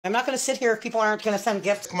I'm not going to sit here if people aren't going to send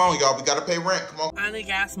gifts. Come on, y'all. We got to pay rent. Come on. I need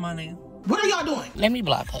gas money. What are y'all doing? Let me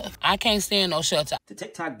block her. I can't stand no shelter. The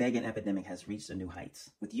TikTok begging epidemic has reached a new heights,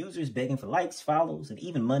 with users begging for likes, follows, and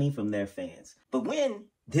even money from their fans. But when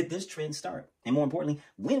did this trend start? And more importantly,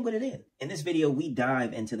 when would it end? In this video, we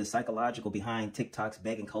dive into the psychological behind TikTok's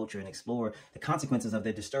begging culture and explore the consequences of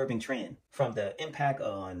their disturbing trend. From the impact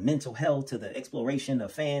on mental health to the exploration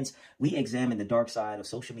of fans, we examine the dark side of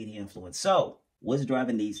social media influence. So, what's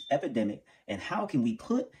driving these epidemic, and how can we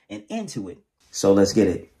put an end to it? So let's get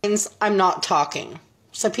it. I'm not talking.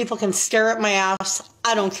 So people can stare at my ass.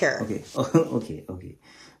 I don't care. Okay. Okay.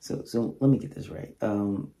 So let me get this right.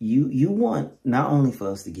 You want not only for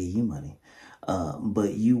us to give you money,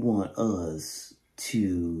 but you want us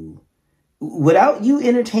to, without you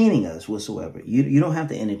entertaining us whatsoever. You don't have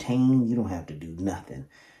to entertain. You don't have to do nothing.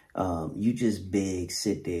 You just beg,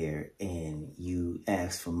 sit there, and you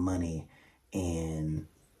ask for money, and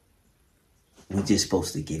we just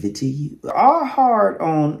supposed to give it to you. Our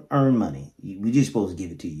hard-earned money, we just supposed to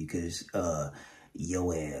give it to you because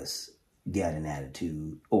your ass got an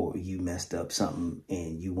attitude or you messed up something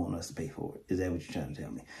and you want us to pay for it. Is that what you're trying to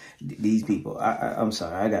tell me? These people, I'm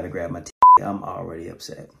sorry, I got to grab my I'm already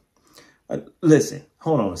upset. Listen,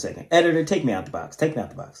 hold on a second. Editor, take me out the box. Take me out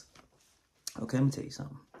the box. Okay, let me tell you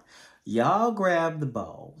something. Y'all grab the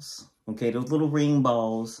balls. Okay, those little ring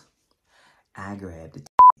balls. I grabbed the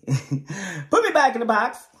Put me back in the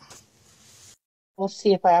box. We'll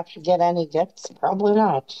see if I actually get any gifts. Probably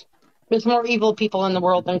not. There's more evil people in the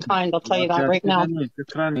world than kind. I'll tell you that right now.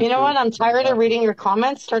 You know what? I'm tired of reading your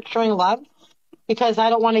comments. Start showing love. Because I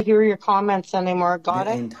don't want to hear your comments anymore. Got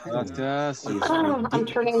it? I'm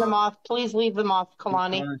turning them off. Please leave them off,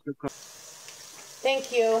 Kalani.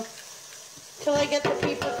 Thank you. Till I get the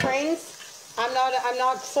paper cranes, I'm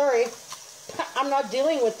not sorry. I'm not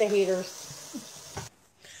dealing with the haters.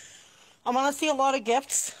 I want to see a lot of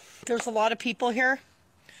gifts. There's a lot of people here.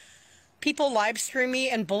 People live stream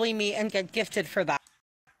me and bully me and get gifted for that.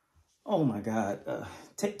 Oh my God.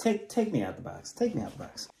 Take me out the box. Take me out the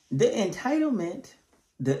box. The entitlement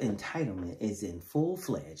is in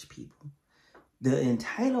full-fledged, people. The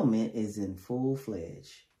entitlement is in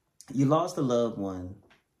full-fledged. You lost a loved one.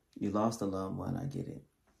 You lost a loved one. I get it.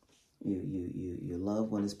 Your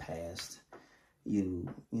loved one is passed. You're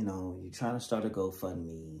trying to start a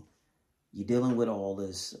GoFundMe. You're dealing with all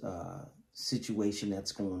this situation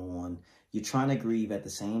that's going on. You're trying to grieve at the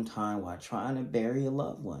same time while trying to bury a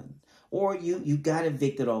loved one. Or you got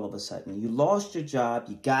evicted all of a sudden. You lost your job.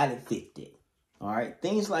 You got evicted. All right?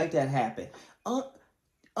 Things like that happen.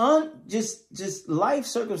 Just life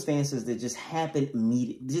circumstances that just happen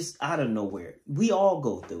immediately, just out of nowhere. We all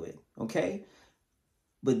go through it, okay?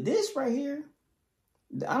 But this right here,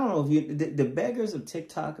 I don't know if the beggars of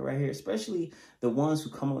TikTok right here, especially the ones who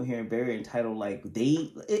come over here and very entitled, like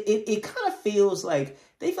it kind of feels like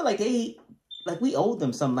they feel like we owe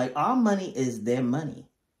them something. Like our money is their money.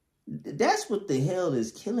 That's what the hell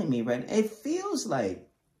is killing me right now. It feels like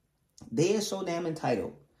they are so damn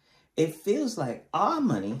entitled. It feels like our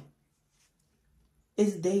money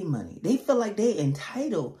is their money. They feel like they're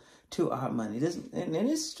entitled to our money. And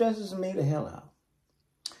this stresses me the hell out.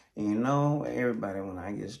 And you know, everybody, when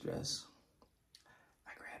I get stressed,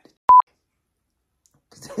 I grab it.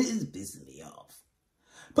 Because this is pissing me off.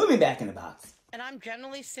 Put me back in the box. And I'm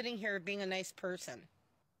generally sitting here being a nice person.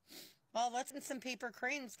 Well, let's get some paper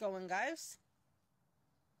cranes going, guys.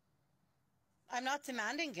 I'm not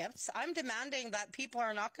demanding gifts. I'm demanding that people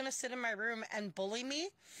are not going to sit in my room and bully me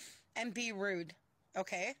and be rude.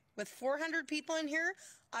 Okay? With 400 people in here,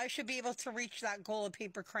 I should be able to reach that goal of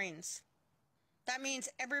paper cranes. That means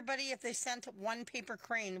everybody, if they sent one paper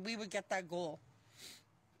crane, we would get that goal.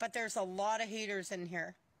 But there's a lot of haters in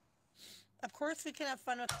here. Of course, we can have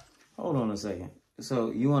fun with... Hold on a second. So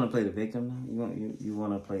you want to play the victim now? You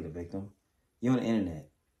want to play the victim? You're on the internet.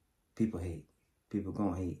 People hate. People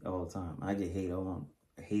gonna hate all the time. I get hate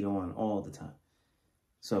on all the time.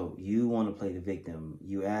 So you want to play the victim.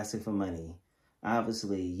 You asking for money.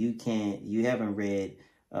 Obviously, you haven't read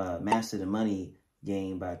Master the Money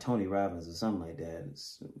Game by Tony Robbins or something like that,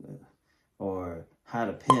 or How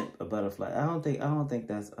to Pimp a Butterfly. I don't think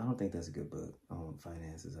that's a good book on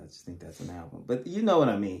finances. I just think that's an album. But you know what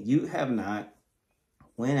I mean. You have not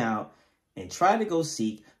went out and tried to go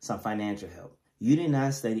seek some financial help. You did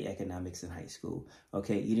not study economics in high school,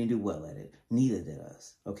 okay? You didn't do well at it. Neither did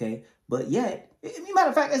us, okay? But yet, as a matter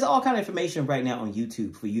of fact, there's all kind of information right now on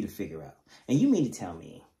YouTube for you to figure out. And you mean to tell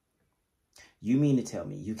me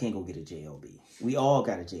you can't go get a JLB? We all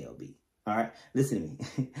got a JLB, all right? Listen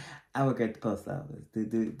to me. I work at the post office.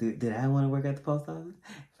 Did I want to work at the post office?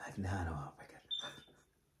 Like, no, I don't want to work at the post office.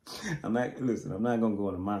 I'm not gonna go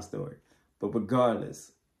into my story. But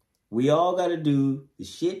regardless, we all gotta do the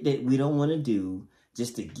shit that we don't want to do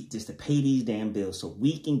just to pay these damn bills so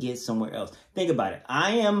we can get somewhere else. Think about it.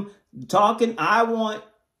 I am talking.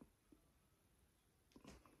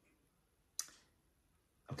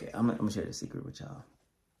 Okay, I'm gonna share the secret with y'all.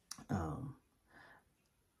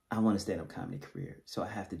 I want a stand-up comedy career, so I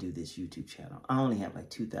have to do this YouTube channel. I only have like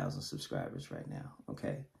 2,000 subscribers right now,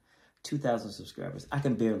 okay? 2,000 subscribers. I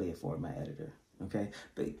can barely afford my editor, okay?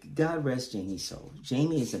 But God rest Jamie's soul.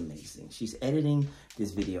 Jamie is amazing. She's editing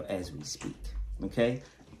this video as we speak, okay?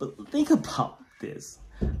 But think about this.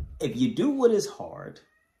 If you do what is hard,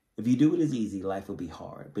 if you do what is easy, life will be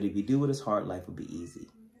hard. But if you do what is hard, life will be easy,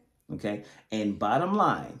 okay? And bottom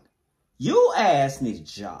line, your ass needs a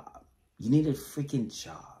job. You need a freaking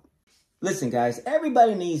job. Listen, guys,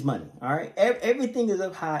 everybody needs money, all right? Everything is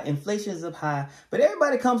up high. Inflation is up high. But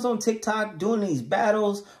everybody comes on TikTok doing these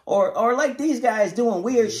battles or like these guys doing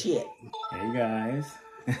weird shit. Hey, guys.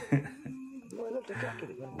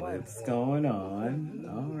 What's going on?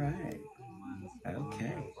 All right.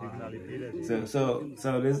 Okay. So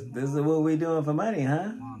this is what we doing for money,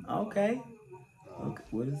 huh? Okay. Okay.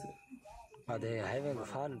 What is it? They having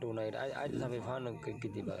fun tonight. I just have fun. What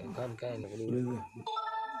is it?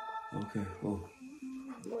 Okay. Oh.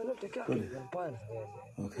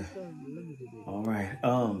 Okay. All right.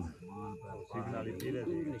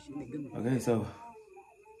 Okay. So,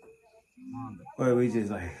 what we just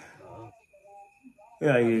like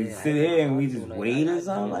sit here and we just wait or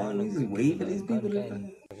something? Like we just wait for these people to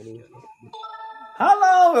come? How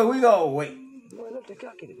long are we gonna wait?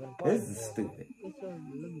 This is stupid.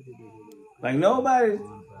 Like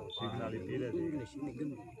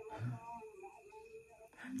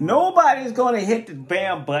nobody's gonna hit the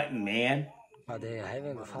damn button, man. They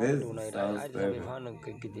having fun This tonight. is so I just have stupid.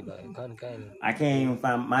 fun. I can't even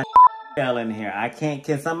find my tail in here. I can't.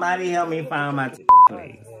 Can somebody help me find my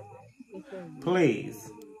please? Please.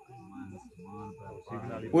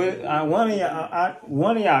 One of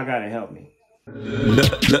y'all gotta help me.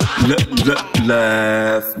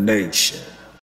 Laugh Nation.